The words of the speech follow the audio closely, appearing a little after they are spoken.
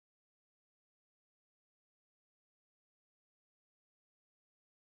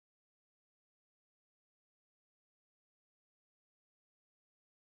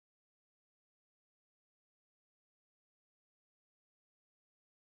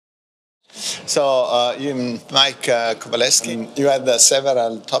So, Mike Kowaleski, you had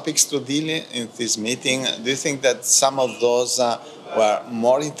several topics to deal in this meeting. Do you think that some of those were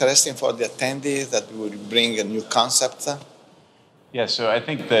more interesting for the attendees, that will bring a new concept? Yeah, so I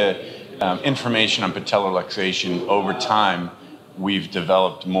think the information on patellar luxation over time, we've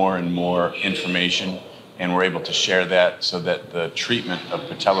developed more and more information, and we're able to share that so that the treatment of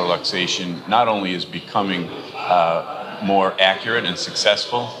patellar luxation not only is becoming more accurate and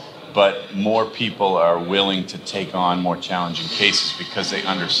successful, but more people are willing to take on more challenging cases because they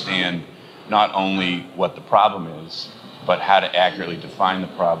understand not only what the problem is, but how to accurately define the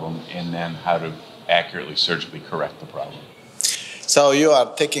problem and then how to accurately surgically correct the problem. So you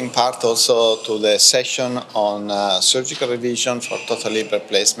are taking part also to the session on surgical revision for total hip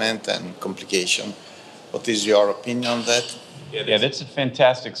replacement and complication. What is your opinion on that? Yeah, that's a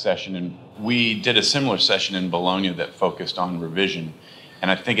fantastic session, and we did a similar session in Bologna that focused on revision. And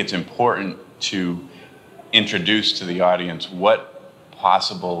I think it's important to introduce to the audience what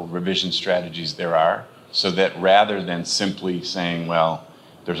possible revision strategies there are, so that rather than simply saying, well,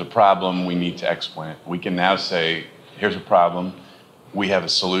 there's a problem, we need to explant, we can now say, here's a problem, we have a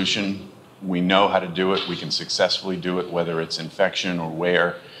solution, we know how to do it, we can successfully do it, whether it's infection or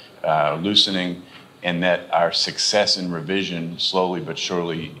wear, loosening, and that our success in revision slowly but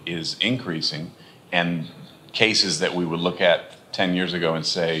surely is increasing. And cases that we would look at 10 years ago and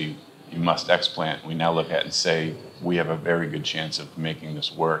say, you must explant, we now look at and say, we have a very good chance of making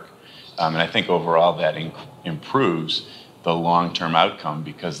this work. And I think overall that improves the long-term outcome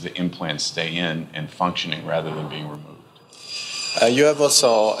because the implants stay in and functioning rather than being removed. You have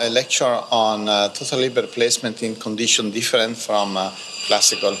also a lecture on total hip replacement in condition different from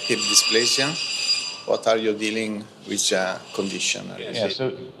classical hip dysplasia. What are you dealing with condition? Yeah,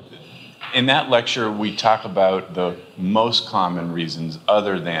 so in that lecture, we talk about the most common reasons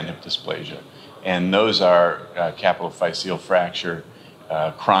other than hip dysplasia. And those are capitophyseal fracture,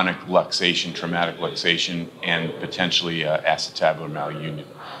 chronic luxation, traumatic luxation, and potentially acetabular malunion.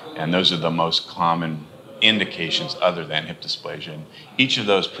 And those are the most common indications other than hip dysplasia. And each of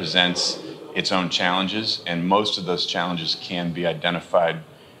those presents its own challenges, and most of those challenges can be identified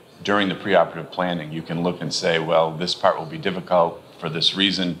during the preoperative planning. You can look and say, well, this part will be difficult for this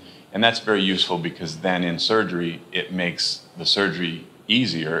reason, and that's very useful because then in surgery, it makes the surgery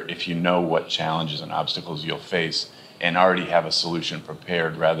easier if you know what challenges and obstacles you'll face and already have a solution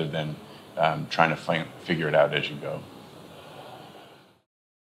prepared rather than trying to figure it out as you go.